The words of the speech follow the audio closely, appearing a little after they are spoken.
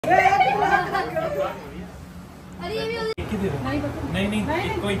नहीं नहीं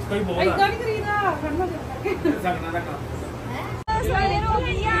कोई कोई बहुत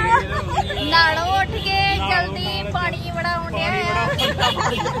नाड़ो उठ के जल्दी पानी बड़ा होने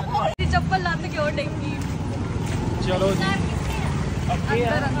चप्पल लत क्यों डेगी। चलो जी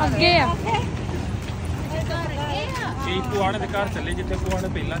अगे पुराने दे घर चले जिथे पुराने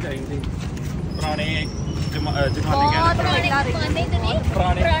पहला जाइंदे पुराने जमाने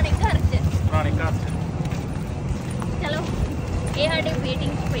पुराने घर चलो ये साडी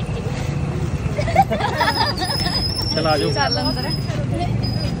मीटिंग पेटी चला जाओ चल अंदर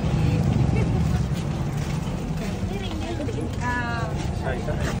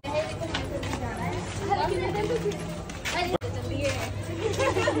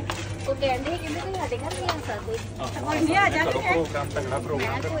वो कहंदे कि कोई साडे घर नहीं आ सकदे कोई नहीं आ जाते प्रोग्राम तगड़ा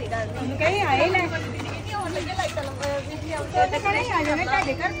प्रोग्राम कोई गल नहीं कहीं आए ले होन लगे लाइट वीडियो तो कहीं आ जाने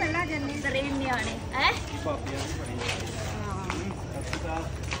ਤੁਹਾਡੇ ਘਰ ਪਹਿਲਾਂ ਜੰਨੇ दरे नियाणे हैं पापियां भी बनी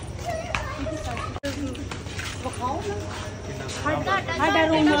ਵਖਾਓ ਨਾ साडा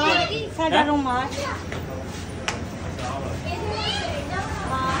ਸਾਡਾ ਰੂਮ ਆ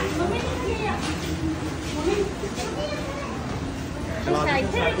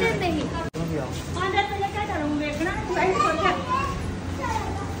ਇੱਥੇ ਰਹਿੰਦੇ ਹੀ ਆਂਦਾ ਪਹਿਲਾਂ ਤੁਹਾਡਾ ਰੂਮ ਵੇਖਣਾ ਸਹੀ ਸੋਚਿਆ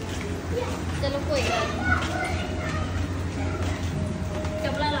चलो कोई गल नहीं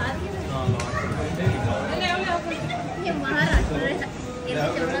चपला ला दी ये महाराष्ट्र है ये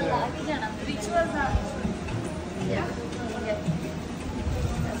चपला ला के जाना रिचुअल्स आ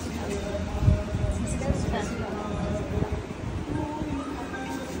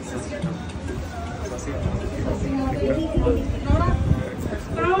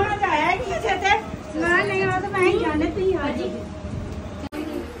ਕੌਣ ਆਇਆ ਕਿ ਛੇਤੇ ਮੈਂ ਨਹੀਂ ਆ ਤਾਂ ਮੈਂ ਹੀ ਜਾਣੇ ਤੀ ਆ ਜੀ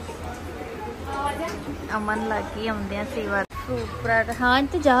अमन लगी आउंदे सेवा फ्रूट हाँ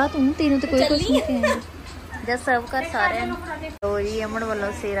तो जा तू तेन तो कोई कुछ नहीं कहना जा सब कर सारे तो जी अमन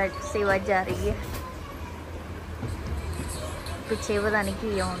वालों सेवा जारी है पिछे पता नहीं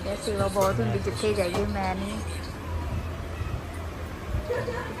की आउंदे सेवा बहुत होंगी जिथे जाइए मैं नहीं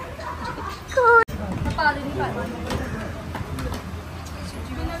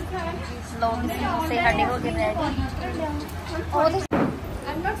लोग से हटे हो गए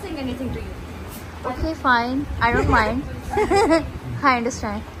Okay, fine. I don't mind. I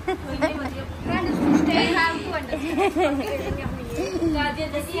understand.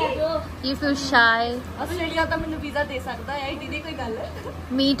 You feel shy. Australia ਤਾਂ ਮੈਨੂੰ ਵੀਜ਼ਾ ਦੇ ਸਕਦਾ ਹੈ ਇਹਦੀ ਕੋਈ ਗੱਲ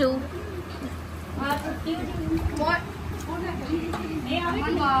Me too.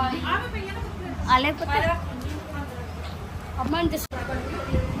 आले पता अमन जस्ट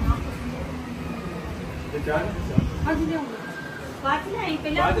ਬਾਅਦ ਨਹੀਂ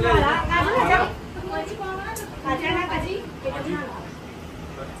ਪਹਿਲਾਂ ਵਾਲਾ ਆ ਜਾਣਾ ਕਾਜੀ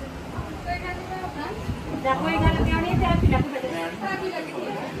ਕੋਈ ਗੱਲ ਨਹੀਂ ਤੇ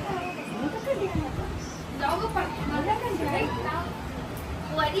ਪਿੱਛੇ ਜਾਓਗੇ ਪਰ ਮਜ਼ਾ ਕਰ ਜਾਏ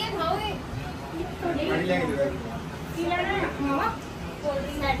ਵਾਰੀਏ ਖਾਓਗੇ ਕੀ ਲੈਣਾ ਹੈ ਮਾਵਾ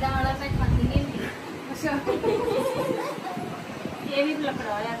ਸਾਡਾ ਵਾਲਾ ਮੈਂ ਖਾਂਦੀ ਨਹੀਂ ਅੱਛਾ ਇਹ ਵੀ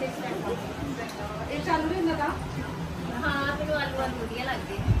ਲੱਕੜਾ ਆਇਆ ਤੇ ਇਹ ਚਾਲੂ ਨਹੀਂ ਹੁੰਦਾ हाँ तो आलू आलू बढ़िया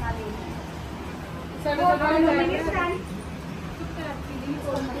लगते हैं खाली सड़क पर नहीं सरानी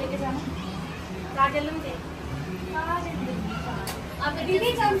लेके जाना काजल में दे आप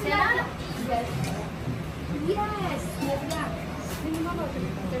दीदी चांस है ना यस यस मिनिमम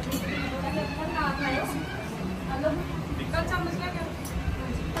ना खाए हेलो कल चम्मच ला के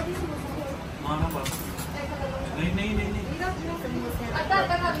माना बस नहीं नहीं नहीं नहीं अदा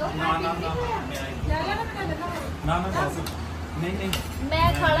कर लो ना ना ना ना ना बस नहीं नहीं मैं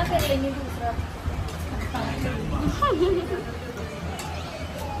खाना फिर लेंगे दूसरा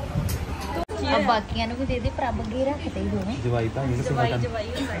अब बाकियां भी दे दे प्रभ गे रखते ही दोनों जवाई भाई ने सेवा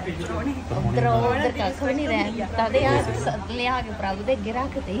कर उधर कख भी नहीं रहता ते यार लिया के प्रभ दे अगे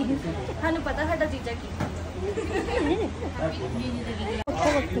रखते ही ਸਾਨੂੰ ਪਤਾ ਸਾਡਾ ਜੀਜਾ ਕੀ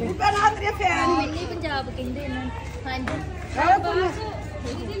मिनी पंजाब कहंदे इन्हां हां जी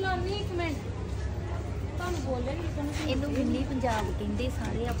दीदी लानी एक मिनट ਤੁਹਾਨੂੰ ਬੋਲਿਆ ਨਹੀਂ ਸਾਨੂੰ ਇਹਨੂੰ ਮਿੰਨੀ ਪੰਜਾਬ ਕਹਿੰਦੇ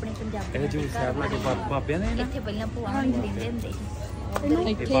ਸਾਰੇ ਆਪਣੇ ਪੰਜਾਬੀ ਇਹ ਜੂ ਸਾਹਿਬ ਲਾਗੇ ਬਾਬਿਆਂ ਨੇ ਇੱਥੇ ਪਹਿਲਾਂ ਭੂਆ ਰਹਿੰਦੇ ਹੁੰਦੇ ਸੀ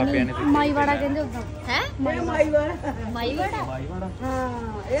ਬਾਬਿਆਂ ਨੇ ਮਾਈਵਾੜਾ ਕਹਿੰਦੇ ਉਦਾਂ ਹੈ ਮਾਈਵਾੜਾ ਮਾਈਵਾੜਾ ਹਾਂ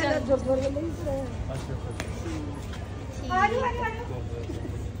ਇਹ ਜੋਰ ਨਹੀਂ ਅੱਛਾ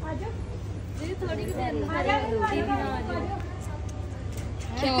ਆ ਜਾ जी थोड़ी भी देर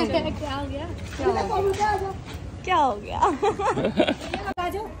क्या हो गया क्या हो गया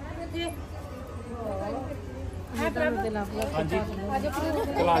ਹਾਂਜੀ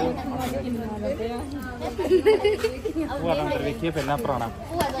ਚਲਾ ਜਾਓ ਉਹ ਅੰਦਰ ਵੇਖੀਏ ਪਹਿਲਾਂ ਪੁਰਾਣਾ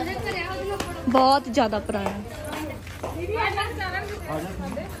बहुत ज्यादा पुराना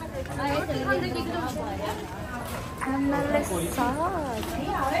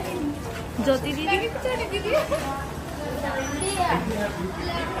ज्योति दीदी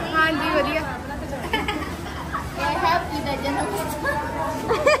हाँ जी बढ़िया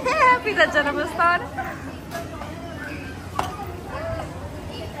हैप्पी दा जन्मस्थान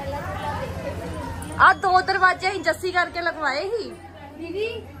आ 2 दरवाजे ही जस्सी करके लगवाए ही दीदी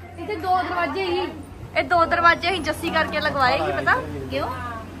इतने 2 दरवाजे ही ਇਹ 2 ਦਰਵਾਜ਼ੇ ਅਸੀਂ ਜੱਸੀ ਕਰਕੇ ਲਗਵਾਏ ਸੀ ਪਤਾ ਕਿਉਂ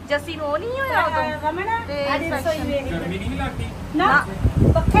ਜੱਸੀ ਨੂੰ ਉਹ ਨਹੀਂ ਹੋਇਆ ਉਦੋਂ ਤੇ ਗਰਮੀ ਨਹੀਂ ਲੱਗਦੀ ਨਾ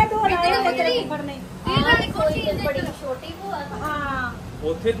ਪੱਖੇ ਦੋ ਲਾਏ ਪੜਨੇ ਇਹਨਾਂ ਦੀ ਕੋਠੀ ਬੜੀ ਛੋਟੀ ਭੂਆ ਹਾਂ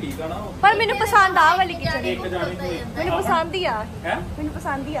ਉੱਥੇ ਠੀਕ ਆ ਨਾ ਪਰ ਮੈਨੂੰ ਪਸੰਦ ਆ ਵਾਲੀ ਕਿਚਨ ਇੱਕ ਜਾਣੇ ਨੂੰ ਮੈਨੂੰ ਪਸੰਦ ਹੀ ਆ ਹੈ ਮੈਨੂੰ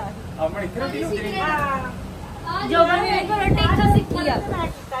ਪਸੰਦ ਹੀ ਆ ਆਪਣ ਇੱਥੇ ਰੱਖੀ ਹੁੰਦੀ ਨੇ ਜੋ ਬਣੇ ਰੋਟੀ ਇੱਥੇ ਸਿੱਖੀ ਆ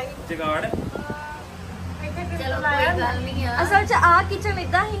ਜਗਾੜ ਚਲੋ ਕੋਈ ਗੱਲ ਨਹੀਂ ਆ ਅਸਲ 'ਚ ਆ ਕਿਚਨ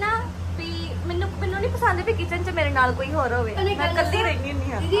ਇਦਾਂ ਹੀ ਨਾ ਵੀ ਮੈਨੂੰ ਨਹੀਂ ਪਸੰਦ ਵੀ ਕਿਚਨ 'ਚ ਮੇਰੇ ਨਾਲ ਕੋਈ ਹੋਰ ਹੋਵੇ ਮੈਂ ਇਕੱਲੀ ਰਹਿੰਦੀ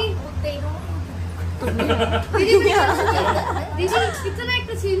ਹੁੰਦੀ ਹਾਂ ਦੀਦੀ ਉੱਤੇ ਨੂੰ ਦੀਦੀ ਕਿਤਨਾ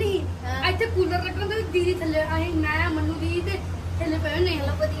ਇੱਕ ਸੀ ਨਹੀਂ ਇੱਥੇ ਕੂਲਰ ਰੱਖਣ ਦਾ ਦੀਦੀ ਥੱਲੇ ਆਏ ਮੈਂ ਮੰਨੂ ਦੀ ਤੇ ਥੱਲੇ ਪਏ ਨਹੀਂ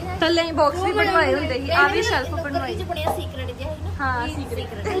ਵਧੀਆ ਥੱਲੇ ਹੀ ਬਾਕਸ ਵੀ ਬਣਵਾਏ ਹੁੰਦੇ ਸੀ ਆ ਵੀ ਸ਼ੈਲਫ ਬਣਵਾਈ ਚ ਬਣਿਆ ਸੀਕ੍ਰੇਟ ਜਿਹਾ ਹੈ ਨਾ ਹਾਂ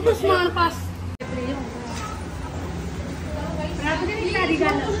ਸੀਕ੍ਰੇਟ ਉਹ ਸਮਾਨ ਪਾਸ ਰੱਬ ਦੀ ਸਾਰੀ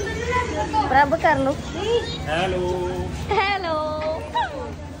ਗੱਲ ਪ੍ਰਭ ਕਰ ਲੋ ਹੈਲੋ ਹੈਲੋ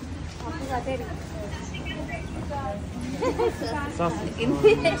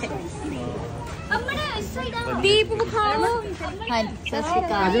ਅਮੜਾ ਇਸ ਸਾਈਡ ਆ ਦੀਪ ਬੁਖਾਓ ਹਾਂਜੀ ਸਤਿ ਸ਼੍ਰੀ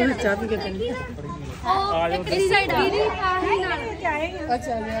ਅਕਾਲ ਆਜੋ ਚਾਹ ਪੀ ਕੇ ਚੱਲੀਏ ਉਹ ਇਸ ਸਾਈਡ ਦੀਦੀ ਆਹੀ ਨਾਲ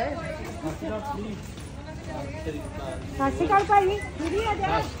ਅੱਛਾ ਸਤਿ ਸ਼੍ਰੀ ਅਕਾਲ ਭਾਈ ਦੀਦੀ ਆ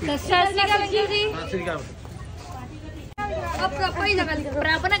ਜਾ ਸਤਿ ਸ਼੍ਰੀ ਅਕਾਲ ਅੰਕਲ ਜੀ ਸਤਿ ਸ੍ਰੀ ਅਕਾਲ ਆਪ ਭਾਈ ਨਾਲ ਗੱਲ ਕਰੋ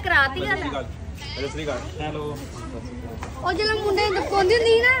ਪ੍ਰਭ ਨੇ ਕਰਾਤੀ ਆ ਸਤਿ ਸ੍ਰੀ ਅਕਾਲ ਹੈਲੋ ਉਹ ਜਿਹੜਾ ਮੁੰਡੇ ਨੂੰ ਕੋਂਦੀ ਹੁੰਦੀ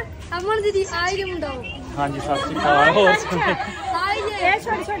ਸੀ ਨਾ ਅਮਨ ਦੀਦੀ ਆਈ ਜੇ ਮੁੰਡਾ ਉਹ ਹਾਂਜੀ ਸਤਿ ਸ੍ਰੀ ਅਕਾਲ ਹੋਰ ਆਈ ਜੇ ਇਹ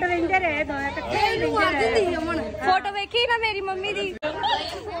ਛੋਟੇ ਛੋਟੇ ਰਹਿੰਦੇ ਰਹੇ ਦੋਵੇਂ ਇਕੱਠੇ ਹੀ ਰਹਿੰਦੇ ਸੀ ਅਮਨ ਫੋਟੋ ਵੇਖੀ ਨਾ ਮੇਰੀ ਮੰਮੀ ਦੀ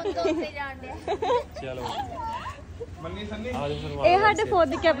ਚਲੋ ਮੰਨੀ ਸੰਨੀ ਆਜੋ ਫਿਰ ਇਹ ਸਾਡੇ ਫੋਨ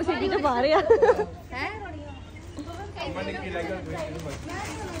ਦੀ ਕੈਪੈਸਿਟੀ ਤੋਂ ਬਾਹਰ ਆ ਹੈ ਮੰਨੀ ਕੀ ਲੱਗਾ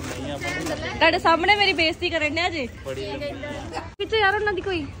ਨਹੀਂ ਆਪਾਂ ਤੁਹਾਡੇ ਸਾਹਮਣੇ ਮੇਰੀ ਬੇਇੱਜ਼ਤੀ ਕਰਨ ਡਿਆ ਜੇ ਬੜੀ ਕਿੱਥੇ ਯਾਰ ਉਹਨਾਂ ਦੀ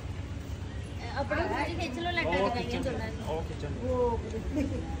ਕੋਈ ਆਪਣੇ ਖੁਦ ਖਿੱਚ ਲੋ ਲੱਟਾ ਲਗਾਈਆਂ ਚੋਣਾ ਉਹ ਕਿਚਨ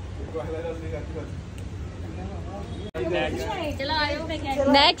ਚਲੋ ਆਇਓ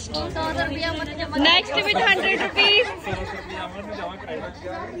ਨੈਕਸਟ 100 ਰੁਪਿਆ ਮਤ ਜਮਾ ਨੈਕਸਟ ਵਿਦ 100 ਰੁਪੀਸ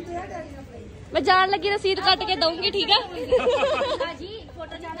ਮੈਂ ਜਾਣ ਲੱਗੀ ਰਸੀਦ ਕੱਟ ਕੇ ਦਊਂਗੀ ਠੀਕ ਆ ਜੀ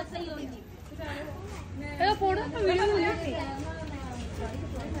ਫੋਟੋ ਜ਼ਿਆਦਾ ਸਹੀ ਹੋਣੀ ਇਹ ਫੋਟੋ ਤਾਂ ਵੀਡੀਓ ਨਹੀਂ ਹੁੰਦੀ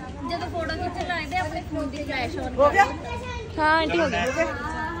ਜਦੋਂ ਫੋਟੋ ਖਿੱਚਣ ਲਾਉਂਦੇ ਆਪਣੇ ਫੋਨ ਦੀ ਫਲੈਸ਼ ਆਨ ਹੋ ਗਿਆ ਹਾਂ ਆਂਟੀ ਹੋ ਗਿਆ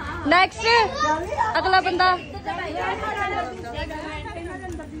ਨੈਕਸਟ ਅਗਲਾ ਬੰਦਾ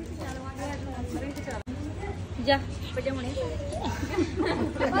ਜਾ ਪਜਾਉਣੇ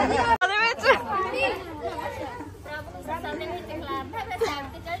ਉਹਦੇ ਵਿੱਚ ਸਾਹਮਣੇ ਵਿੱਚ ਖਲਾਰਦਾ ਮੈਂ ਸਾਈਡ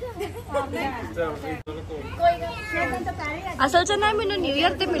ਤੇ ਚੱਲ ਅਸਲ 'ਚ ਨਾ ਮੈਨੂੰ ਨਿਊ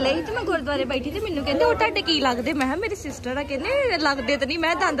ਇਅਰ ਤੇ ਮਿਲੇ ਸੀ ਤੇ ਮੈਂ ਗੁਰਦੁਆਰੇ ਬੈਠੀ ਤੇ ਮੈਨੂੰ ਕਹਿੰਦੇ ਉਹ ਤੁਹਾਡੇ ਕੀ ਲੱਗਦੇ ਮੈਂ ਕਿਹਾ ਮੇਰੀ ਸਿਸਟਰ ਆ ਕਹਿੰਦੇ ਲੱਗਦੇ ਤੇ ਨਹੀਂ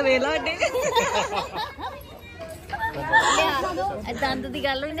ਮੈਂ ਦੰਦ ਵੇਖ ਲਾ ਸਾਡੇ ਦੰਦ ਦੀ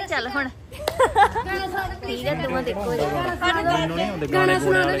ਗੱਲ ਹੋਈ ਨਾ ਚੱਲ ਹੁਣ ਠੀਕ ਹੈ ਦੋਵਾਂ ਦੇਖੋ ਗਾਣਾ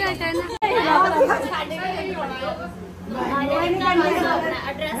ਸੁਣਾ ਦੋ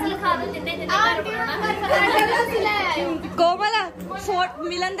ਐਡਰੈਸ ਲਿਖਾ ਦੋ ਜਿੰਨੇ ਜਿੰਨੇ ਘਰ ਬਣਾਉਣਾ ਕੋਮਲ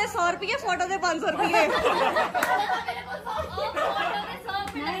ਮਿਲਣ ਦੇ 100 ਰੁਪਏ ਫੋਟੋ ਦੇ 500 ਰੁਪਏ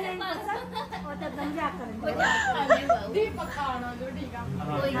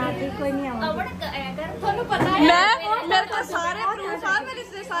ਕੋਈ ਨਹੀਂ ਆਉਂਦਾ ਤੁਹਾਨੂੰ ਪਤਾ ਮੈਂ ਮੇਰੇ ਕੋਲ ਸਾਰੇ ਪ੍ਰੂਫ ਆ ਮੇਰੀ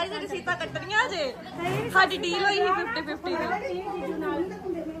ਸਾਰੀ ਜਿਹੜੀ ਰਸੀਤਾਂ ਕੱਟਣੀਆਂ ਜੇ ਸਾਡੀ ਡੀਲ ਹੋਈ ਸੀ 50-50 ਦੀ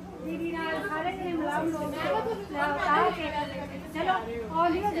ਦੀਦੀ ਨਾਲ ਸਾਰੇ ਜਣੇ ਮਿਲਾਪ ਲੋਕ ਚਲੋ ਆਹ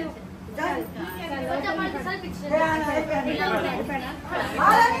ਲਿਓ ਦਿਓ ਚਲੋ ਜਮਾਲ ਸਰ ਪਿਕਚਰ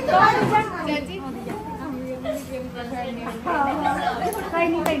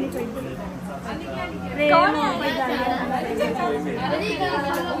ਕੌਣ ਹੈ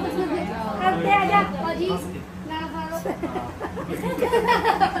करते आजा जी ना खाओ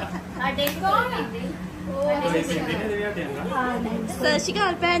ਸਾਡੇ ਕੌਣ ਹੈ ਸਤਿ ਸ਼੍ਰੀ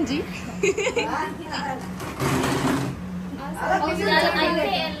ਅਕਾਲ ਭੈਣ ਜੀ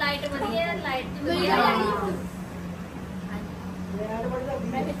ਲਾਈਟ ਵਧੀਆ ਲਾਈਟ ਵਧੀਆ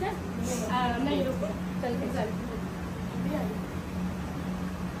ਮੈਂ ਕਿਹਾ ਨਹੀਂ ਰੁਕੋ ਚੱਲ ਕੇ ਚੱਲ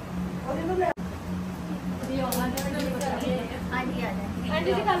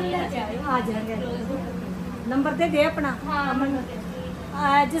ਆਂਟੀ ਜੀ ਕੱਲ ਲੈ ਕੇ ਆਇਓ ਆ ਜਾਣਗੇ ਨੰਬਰ ਤੇ ਦੇ ਆਪਣਾ ਅਮਨ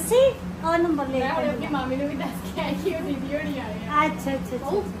ਜੱਸੀ ਆ ਨੰਬਰ ਲੈ ਆਪਣੀ ਮਾਮੀ ਨੂੰ ਵੀ ਦੱਸ ਕੇ ਆਈ ਕਿ ਉਹ ਦੀਦੀ ਹੋਣੀ ਆਏ ਅੱਛਾ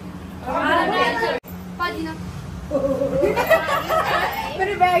ਭਾਜੀ ਨਾ मेरे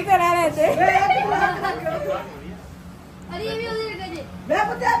बैग तो रह रहे थे अरे ये भी उधर गए मैं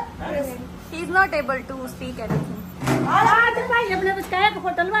पता he is not able to speak anything आज भाई अपने कुछ कहे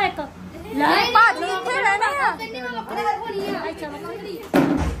होटल में एक नहीं भाजी इथे रहना है अपने खोली है अच्छा खोली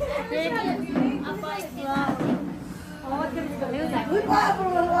आपा और क्या करे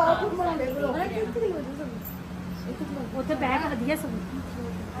ਉੱਥੇ ਬੈਗ ਵਧੀਆ ਸਭ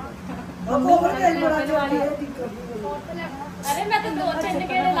अरे मैं तो 2-3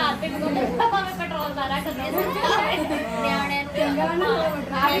 गेड़े लाते भावे पेट्रोल सारा करने नियाणिਆਂ ਨੂੰ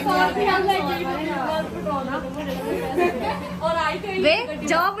और आई तो वे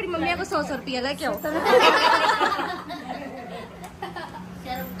जाओ अपनी मम्मी को 100 रुपया लेके आओ शर्म कर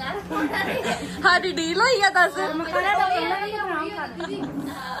हाडी डील होई है दस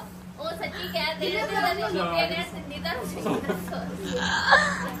ओ सच्ची कह दे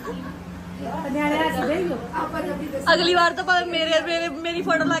अगली बार तो मेरी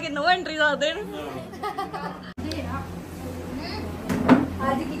फोटो ला के नो एंट्री ला देन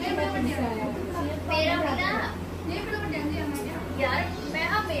यार मैं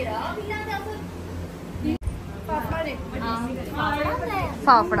मेरा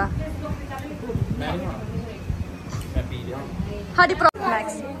फाफड़ा हाडी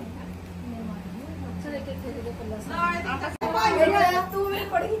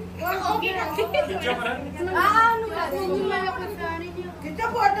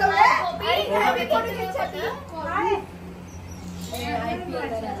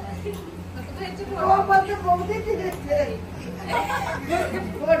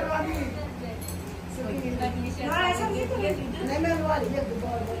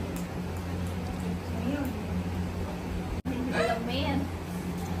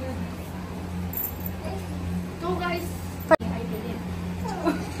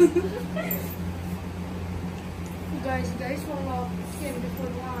max guys follow him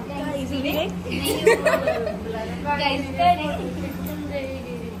before one guys eating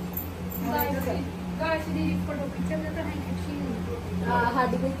guys ਦੀ ਫੋਟੋ ਪਿਕਚਰ ਦੇ ਤਾਂ ਹੈ ਕਿ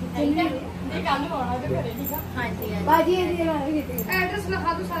ਸਾਡੀ ਕੋਈ ਕਿਚਨ ਨਹੀਂ ਇਹ ਕੱਲ ਨੂੰ ਆਉਣਾ ਤੇ ਘਰੇ ਠੀਕ ਆ ਹਾਂਜੀ ਬਾਜੀ ਇਹ ਐਡਰੈਸ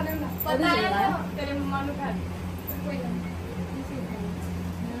ਲਿਖਾ ਦੋ ਸਾਰਿਆਂ ਦਾ ਪਤਾ ਹੈ ਤੇਰੇ ਮੰਮਾ ਨੂੰ ਘਰ ਕੋਈ ਨਹੀਂ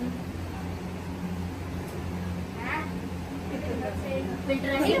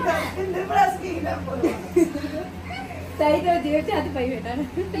ਫਿਲਟਰ ਨਹੀਂ ਇੰਦਰ ਪ੍ਰੈਸ ਕੀ ਨਾ ਤਾਈ ਤਾਂ ਜੇਬ ਚ ਹੱਥ ਪਈ ਬੈਠਾ ਨਾ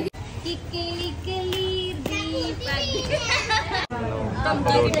ਕਿਕਲੀ ਕਲੀਰ ਦੀ ਪੱਗ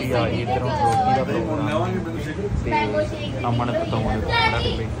ਰੋਟੀ ਆਈ ਇਧਰੋਂ ਰੋਟੀ ਦਾ ਮੈਂਗੋ ਸ਼ੇਕ ਅਮਨ ਪਤਾਉਣ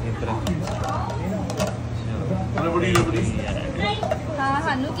ਸਾਡੇ ਬੈਠੇ ਇੱਧਰ ਹਾਂ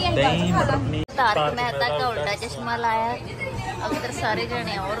ਸਾਨੂੰ ਕੀ ਦਹੀਂ ਮਟਰ ਪਨੀਰ ਤਾਰਕ ਮਹਿਤਾ ਦਾ ਉਲਟਾ ਚਸ਼ਮਾ ਲਾਇਆ ਅਗਰ ਸਾਰੇ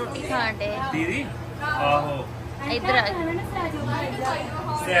ਜਣੇ ਉਹ ਰੋਟੀ ਖਾਣ ਦੇ ਦੀਦੀ ਆਹੋ ਇੱਧਰ ਆ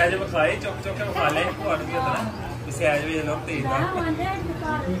ਸਹਿਜ ਵਿਖਾਏ ਚੁੱਕ ਚੁੱਕ ਕੇ ਵਿਖਾ ਲੈ ਭੂਆ ਨੂੰ ਵੀ ਇਦਾਂ ਸਹਿਜ ਵੀ ਲੋਕ ਤੇਜ਼ ਦਾ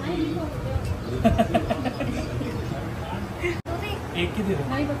ਇੱਕ ਹੀ ਦੇ ਦੋ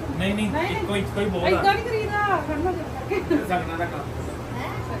ਨਹੀਂ ਨਹੀਂ ਇੱਕੋ ਹੀ ਬਹੁਤ ਆ ਇਦਾਂ ਨਹੀਂ ਕਰੀਦਾ ਖੜਨਾ ਸਕਦਾ ਦਾ ਕੰਮ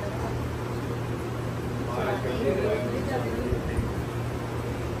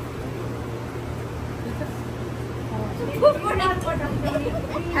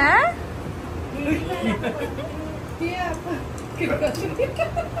ਹੈ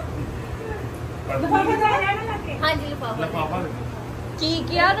ਹਾਂਜੀ ਲਫਾਫਾ ਕੀ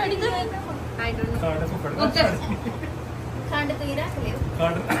ਕਿਹਾ ਰੜੀ ਤੇ ਆਈ ਡੋਨਟ ਸਾਡਾ ਸੁੱਕੜ ਨੋ ਖੰਡ ਤੁਸੀਂ ਰੱਖ ਲਿਓ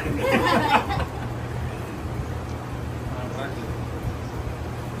ਕਾਰਡ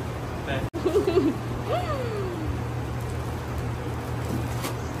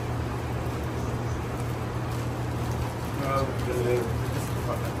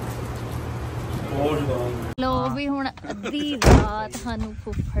ਲੋ ਵੀ ਹੁਣ ਅੱਧੀ ਰਾਤ ਸਾਨੂੰ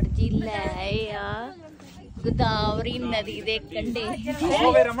ਫੁੱਫੜ ਜੀ ਲੈ ਆਏ ਆ ਗੋਦਾਵਰੀ ਨਦੀ ਦੇ ਕੰਢੇ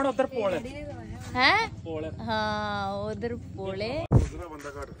ਉਹ ਵੇ ਰਮਣ ਉਧਰ ਪੋਲ ਹੈ ਪੋਲ ਹਾਂ ਉਧਰ ਪੋਲੇ ਦੂਸਰਾ ਬੰਦਾ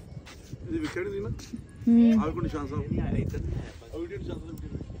ਘੱਟ ਇਹਦੀ ਵਿਕਟ ਨਹੀਂ ਨਾ ਆਹ ਕੋ ਨਿਸ਼ਾਨ ਸਾਹਿਬ ਨਹੀਂ ਆ ਇੱਧਰ ਉਹ ਵੀਡੀਓ ਨਿਸ਼ਾਨ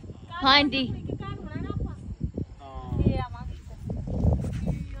ਸਾਹਿਬ ਹਾਂਜੀ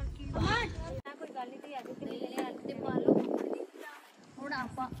ਹੁਣ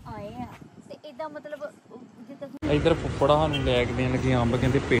ਆਪਾਂ ਆਏ ਆ ਤੇ ਇਹਦਾ ਮਤਲਬ ਜਿੱਦਾਂ ਇਧਰ ਫੁੱਫੜਾ ਸਾਨੂੰ ਲੈ ਕੇ ਦੇਣ ਲੱਗੇ ਅੰਬ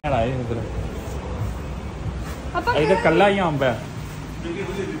ਕਹਿੰਦੇ ਪੇੜ ਆਏ ਇਧਰ ਇਧਰ ਕੱਲਾ ਹੀ ਅੰਬ ਹੈ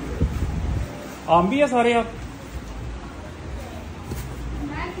ਅੰਬ ਹੀ ਆ ਸਾਰੇ ਆ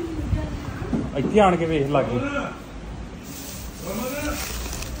ਇੱਥੇ ਆਣ ਕੇ ਵੇਖ ਲੱਗੇ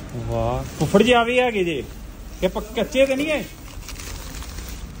ਵਾਹ ਫੁੱਫੜ ਜੀ ਆ ਵੀ ਹੈਗੇ ਜੇ ਇਹ ਕੱਚੇ ਤੇ ਨਹੀਂ ਹੈ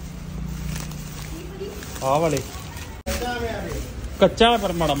ਆਹ ਵਾਲੇ ਕੱਚਾ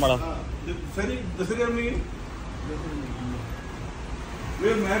ਪਰ ਮਾੜਾ ਮਾੜਾ ਸਰੀ ਦੱਸ ਰਿਹਾ ਨਹੀਂ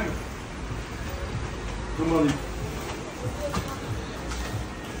ਵੇ ਮੈਂ ਤੁਮਾਰੀ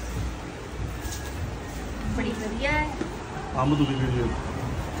ਬੜੀ ਵਧੀਆ ਹੈ ਆਮ ਤੋਂ ਵੀ ਵੀਡੀਓ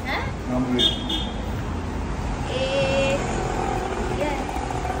ਹੈ ਆਮ ਵੀ ਇਹ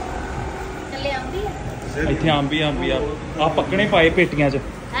ਚੱਲੇ ਆਉਂਦੀ ਹੈ ਇੱਥੇ ਆਂਬੀ ਆ ਪੱਕਣੇ ਪਾਏ ਪੇਟੀਆਂ 'ਚ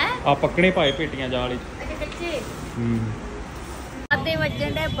ਹੈ ਆ ਪੱਕਣੇ ਪਾਏ ਪੇਟੀਆਂ ਜਾਲ 'ਚ ਅੱਛਾ ਕੱਚੇ ਹੂੰ ਆਦੇ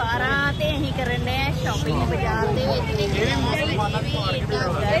ਵੱਜਣ ਦੇ 12 ਤੇ ਅਸੀਂ ਕਰਨ ਦੇ ਸ਼ਾਪਿੰਗ ਬਾਜ਼ਾਰ ਦੇ ਵਿੱਚ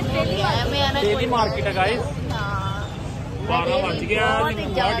ਡੇਲੀ ਮਾਰਕੀਟ ਹੈ ਗਾਇਸ ਹਾਂ 12 ਵੱਜ ਗਿਆ ਬਹੁਤ ਤੇ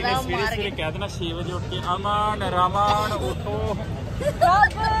ਜ਼ਿਆਦਾ ਸਵੇਰੇ ਸਵੇਰੇ ਕਹਿ ਦੇਣਾ 6 ਵਜੇ ਉੱਠ ਕੇ ਅਮਨ ਰਮਨ ਉੱਠੋ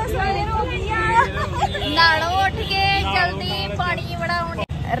ਨਾਲੋਂ ਉੱਠ ਕੇ ਜਲਦੀ ਪਾਣੀ ਬਣਾਉਣ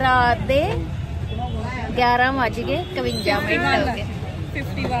ਰਾਤ ਦੇ 11 ਵੱਜ ਗਏ 51 ਮਿੰਟ ਹੋ ਗਏ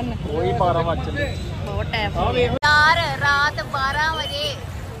 51 ਕੋਈ 12 ਵੱਜ ਚੱਲੇ ਬਹੁਤ ਟਾਈਮ ਹੋ ਗਿਆ ਯਾਰ ਰਾਤ 12 ਵਜੇ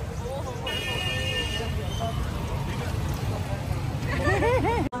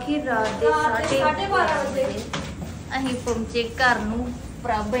ਆਖਿਰ ਰਾਤ ਦੇ 12:30 ਵਜੇ ਅਸੀਂ ਪਹੁੰਚੇ ਘਰ ਨੂੰ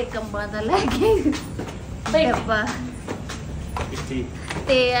ਪ੍ਰਭ ਕੰਬਾਂ ਦਾ ਲੈ ਕੇ ਡੱਬਾ ਕਿੱਥੇ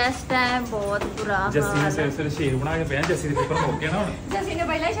ਤੇ ਇਸ ਟਾਈਮ ਬਹੁਤ ਬੁਰਾ ਜੱਸੀ ਨੇ ਹਾਲ ਸਿਰ ਸਿਰ ਸ਼ੇਰ ਬਣਾ ਕੇ ਪਿਆ ਜੱਸੀ ਦੇ ਪੇਪਰ ਹੋ ਗਏ ਨਾ ਹੁਣ ਜੱਸੀ ਨੇ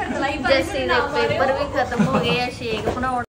ਪਹਿਲਾਂ ਹੀ ਸ਼ਰਤ ਲਾਈ ਜੱਸੀ ਦੇ ਪੇਪਰ ਵੀ ਖਤਮ ਹੋ ਗਏ ਆ ਸ਼ੇਕ ਬਣਾਉਣ